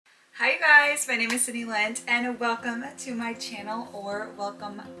Hi guys, my name is Lint and welcome to my channel, or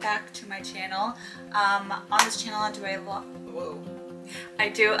welcome back to my channel. On this channel I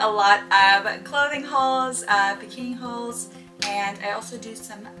do a lot of clothing hauls, bikini hauls, and I also do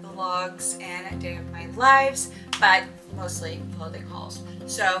some vlogs and day of my lives, but mostly clothing hauls.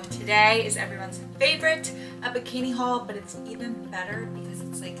 So today is everyone's favorite, a bikini haul, but it's even better because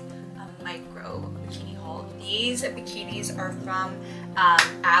it's like a micro bikini haul. These bikinis are from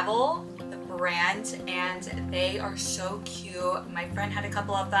Aval The Brand, and they are so cute. My friend had a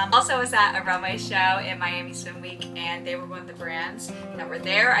couple of them. Also was at a runway show in Miami Swim Week, and they were one of the brands that were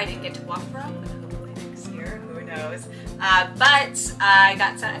there. I didn't get to walk from, but hopefully next year, who knows. But I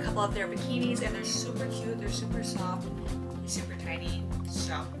got sent a couple of their bikinis, and they're super cute, they're super soft, they're super tiny.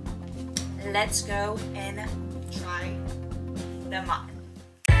 So let's go and try them on.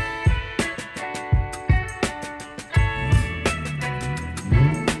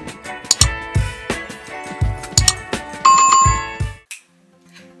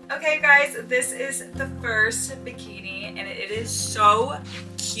 Okay guys, this is the first bikini and it is so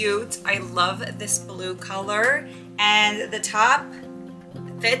cute. I love this blue color, and the top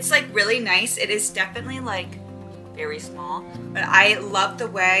fits like really nice. It is definitely like very small, but I love the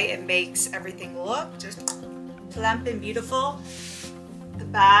way it makes everything look just plump and beautiful. The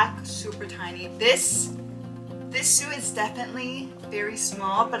back, super tiny. This suit is definitely very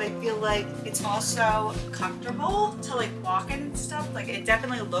small, but I feel like it's also comfortable to like walk in and stuff. Like it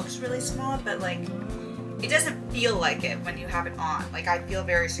definitely looks really small, but like it doesn't feel like it when you have it on. Like I feel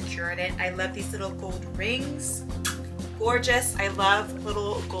very secure in it. I love these little gold rings. Gorgeous. I love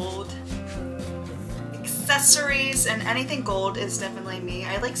little gold accessories, and anything gold is definitely me.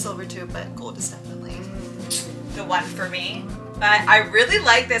 I like silver too, but gold is definitely the one for me. But I really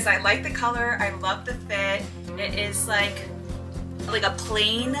like this. I like the color. I love the fit. It is like a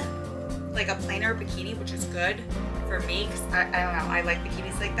plainer bikini, which is good for me because I don't know, I like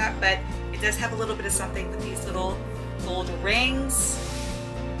bikinis like that, but it does have a little bit of something with these little gold rings.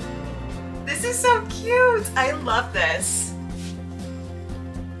 This is so cute. I love this.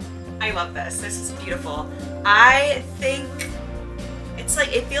 I love this. This is beautiful. I think it's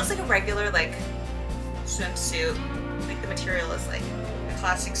like, it feels like a regular like swimsuit. Like the material is like a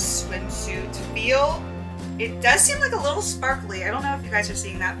classic swimsuit feel. It does seem like a little sparkly. I don't know if you guys are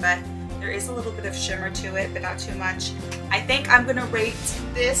seeing that, but there is a little bit of shimmer to it, but not too much. I think I'm gonna rate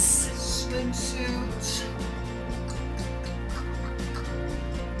this swimsuit,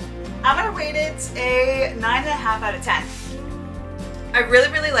 I'm gonna rate it a 9.5 out of 10. I really,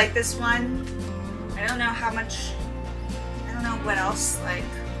 really like this one. I don't know how much, I don't know what else like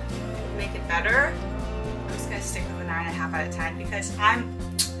would make it better. I'm just gonna stick with a 9.5 out of 10 because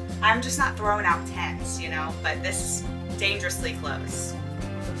I'm just not throwing out 10s, you know, but this is dangerously close.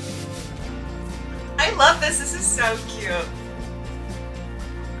 I love this. This is so cute.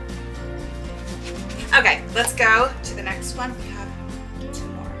 Okay, let's go to the next one. We have 2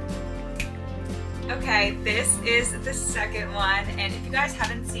 more. Okay, this is the second one, and if you guys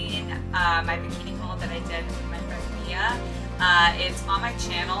haven't seen my bikini haul that I did with my friend Mia, it's on my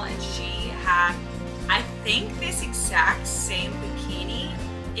channel, and she had, I think, this exact same bikini.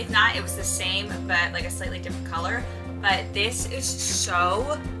 If not, it was the same, but like a slightly different color. But this is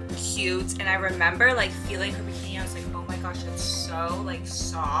so cute, and I remember like feeling her bikini. I was like, oh my gosh, it's so like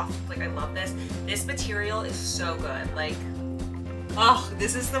soft. Like I love this. This material is so good. Like, oh,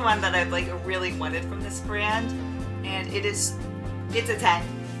 this is the one that I like really wanted from this brand, and it's a 10.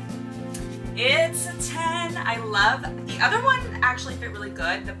 It's a 10. I love the other one. Actually fit really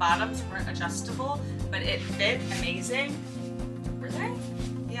good. The bottoms weren't adjustable, but it fit amazing. Were they?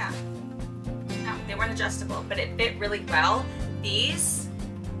 Yeah. No, they weren't adjustable, but it fit really well. These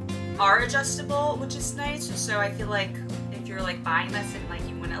are adjustable, which is nice. So I feel like if you're like buying this and like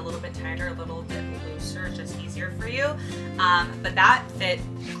you want it a little bit tighter, a little bit looser, just easier for you. But that fit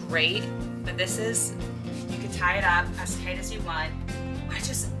great. But this is, you can tie it up as tight as you want. I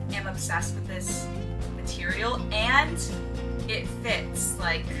just am obsessed with this material, and it fits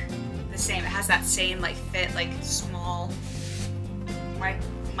like the same. It has that same like fit, like small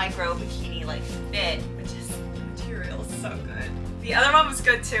micro bikini like fit, which is, the material is so good. The other one was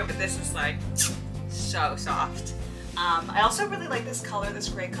good too, but this is like so soft. I also really like this color, this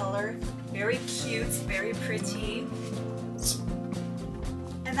gray color. Very cute, very pretty.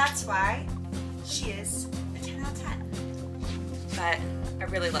 And that's why she is a 10 out of 10. But I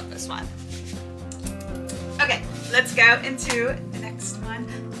really love this one. Okay, let's go into the next one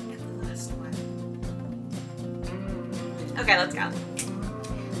and the last one. Okay, let's go.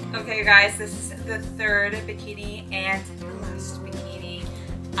 Okay guys, this is the third bikini and the last bikini.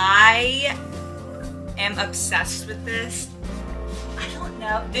 I am obsessed with this. I don't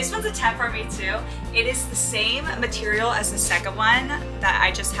know. This one's a 10 for me too. It is the same material as the second one that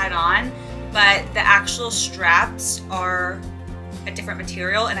I just had on, but the actual straps are a different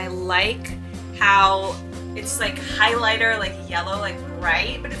material, and I like how it's like highlighter, like yellow, like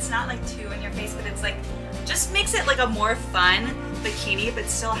bright, but it's not like too in your face, but it's like, just makes it like a more fun bikini, but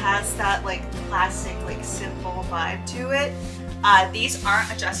still has that like classic, like simple vibe to it. These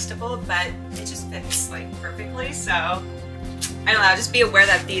aren't adjustable, but it just fits like perfectly. So I don't know, just be aware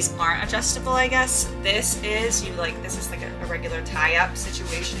that these aren't adjustable, I guess. This is, this is like a regular tie-up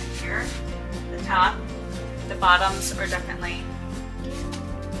situation here. The top, the bottoms are definitely,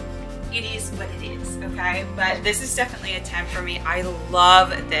 it is what it is, okay? But this is definitely a 10 for me. I love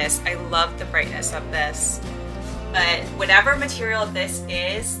this. I love the brightness of this. But whatever material this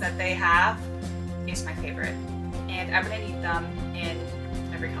is that they have is my favorite. And I'm gonna need them in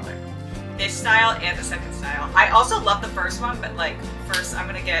every color. This style and the second style. I also love the first one, but like first I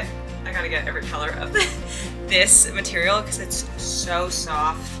gotta get every color of this material because it's so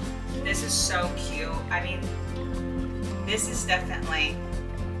soft. This is so cute. I mean, this is definitely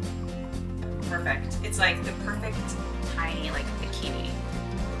perfect. It's like the perfect tiny like bikini.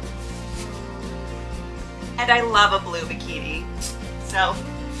 And I love a blue bikini. So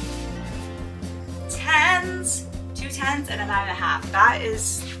 10s, 2 10s and a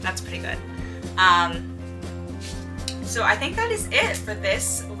 9.5. That's pretty good. So I think that is it for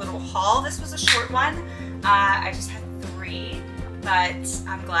this little haul. This was a short one. I just had 3, but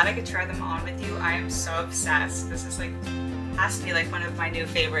I'm glad I could try them on with you. I am so obsessed. This is like, has to be like one of my new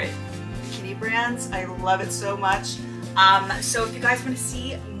favorite bikini brands. I love it so much. So if you guys want to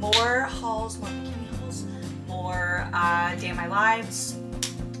see more hauls, more bikini hauls, more day in my lives,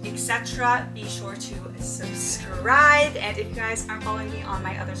 etc., be sure to subscribe. And if you guys aren't following me on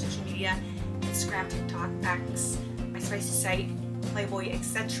my other social media, Instagram, TikTok, X, my spicy site, Playboy,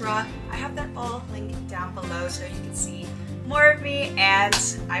 etc., I have that all linked down below so you can see more of me, and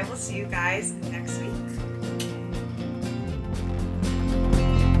I will see you guys next week.